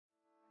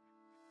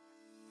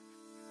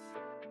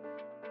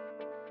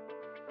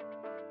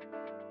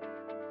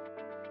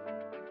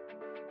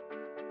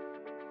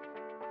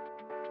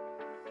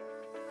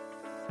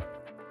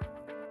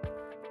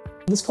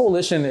This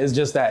coalition is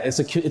just that,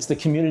 it's the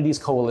community's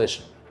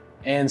coalition.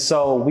 And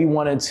so we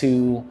wanted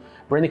to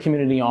bring the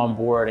community on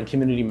board and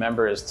community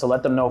members to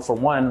let them know, for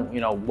one,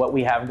 what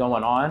we have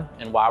going on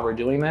and why we're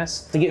doing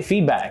this, to get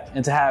feedback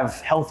and to have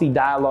healthy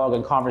dialogue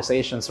and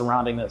conversation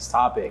surrounding this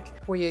topic.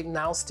 We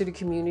announced to the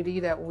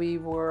community that we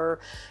were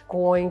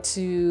going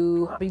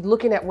to be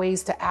looking at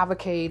ways to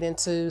advocate and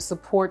to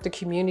support the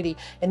community.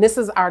 And this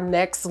is our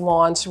next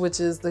launch,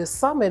 which is the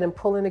summit, and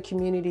pulling the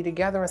community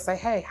together and say,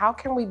 hey, how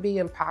can we be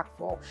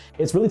impactful?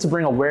 It's really to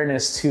bring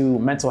awareness to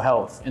mental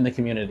health in the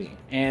community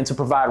and to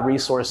provide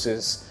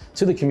resources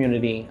to the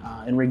community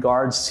in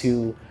regards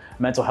to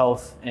mental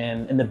health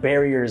and the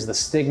barriers, the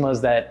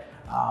stigmas that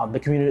the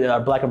community,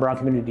 Black and brown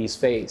communities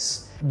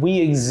face. We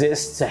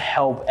exist to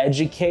help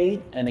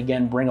educate and,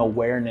 again, bring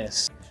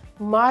awareness.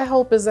 My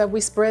hope is that we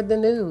spread the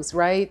news,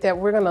 right? That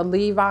we're gonna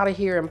leave out of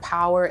here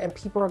empowered, and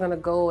people are gonna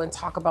go and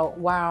talk about,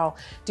 wow,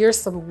 there's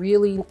some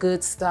really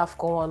good stuff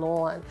going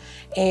on.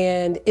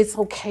 And it's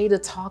okay to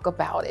talk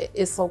about it.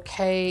 It's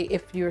okay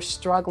if you're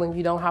struggling.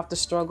 You don't have to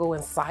struggle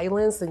in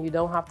silence, and you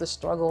don't have to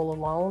struggle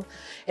alone.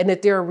 And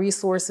that there are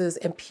resources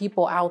and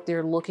people out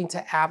there looking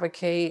to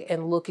advocate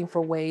and looking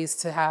for ways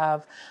to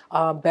have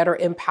better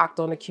impact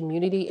on the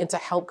community and to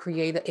help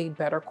create a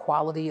better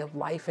quality of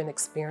life and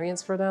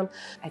experience for them.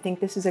 I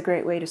think this is a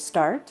great way to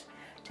start,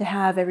 to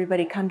have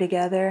everybody come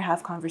together,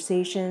 have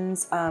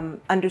conversations,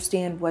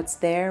 understand what's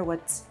there,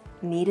 what's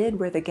needed,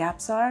 where the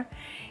gaps are,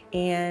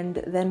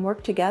 and then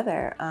work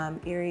together.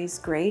 Erie's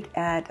great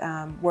at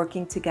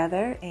working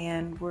together,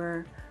 and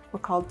we're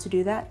called to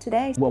do that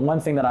today. Well, one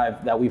thing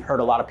that we've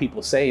heard a lot of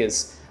people say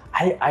is,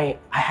 I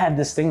had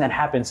this thing that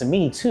happened to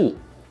me too,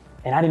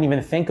 and I didn't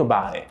even think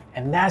about it.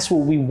 And that's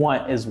what we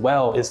want as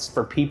well, is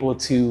for people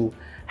to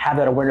have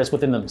that awareness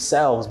within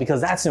themselves, because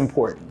that's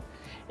important.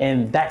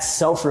 And that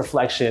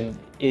self-reflection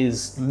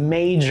is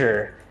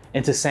major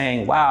into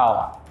saying,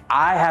 wow,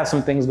 I have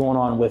some things going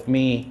on with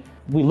me.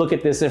 We look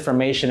at this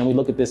information and we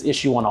look at this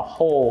issue on a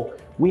whole,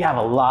 we have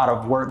a lot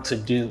of work to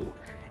do.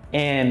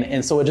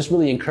 And so it just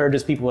really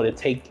encourages people to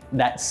take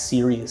that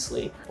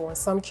seriously. In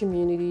some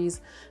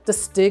communities, the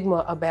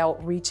stigma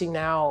about reaching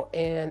out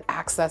and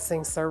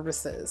accessing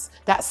services,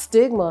 that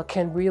stigma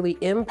can really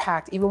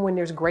impact, even when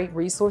there's great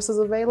resources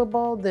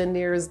available, then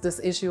there's this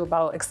issue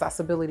about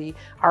accessibility.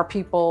 Are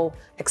people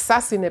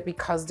accessing it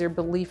because their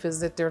belief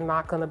is that they're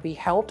not going to be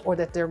helped, or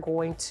that they're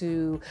going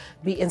to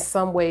be in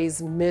some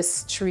ways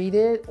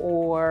mistreated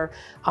or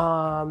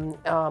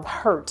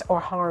hurt or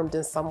harmed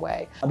in some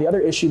way? The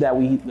other issue that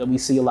we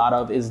see a lot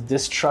of is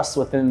distrust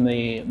within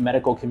the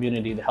medical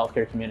community, the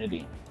healthcare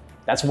community.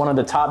 That's one of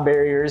the top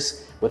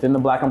barriers within the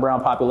Black and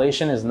brown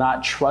population, is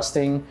not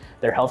trusting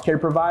their healthcare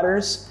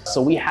providers.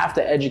 So we have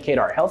to educate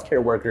our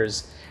healthcare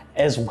workers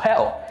as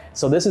well.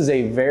 So this is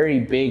a very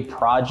big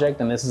project,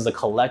 and this is a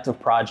collective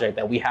project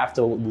that we have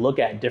to look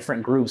at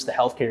different groups, the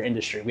healthcare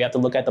industry. We have to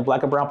look at the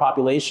Black and brown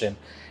population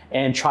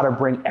and try to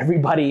bring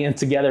everybody in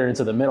together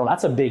into the middle.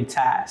 That's a big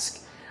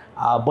task,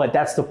 but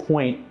that's the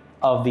point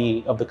of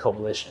the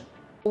coalition.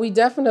 We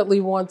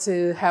definitely want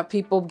to have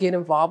people get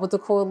involved with the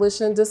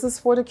coalition. This is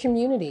for the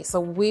community. So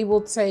we will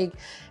take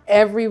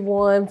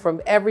everyone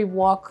from every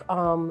walk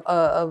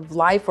of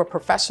life or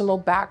professional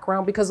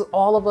background, because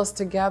all of us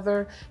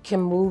together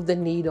can move the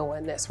needle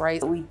in this,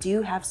 right? We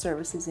do have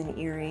services in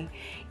Erie,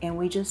 and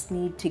we just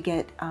need to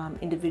get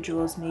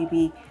individuals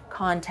maybe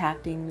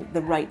contacting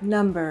the right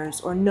numbers,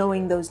 or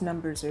knowing those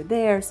numbers are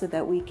there, so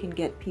that we can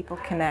get people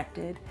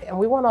connected. And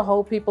we want to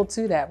hold people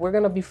to that. We're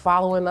going to be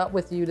following up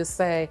with you to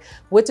say,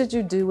 what did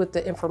you do with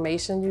the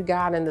information you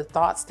got and the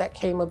thoughts that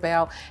came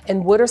about?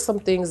 And what are some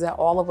things that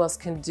all of us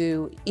can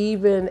do,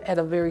 even at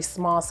a very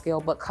small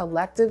scale, but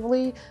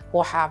collectively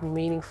will have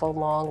meaningful,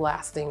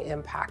 long-lasting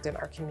impact in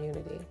our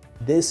community?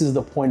 This is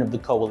the point of the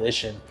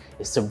coalition,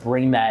 is to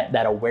bring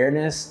that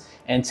awareness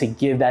and to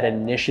give that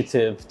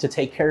initiative to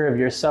take care of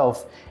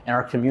yourself and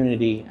our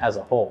community as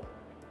a whole.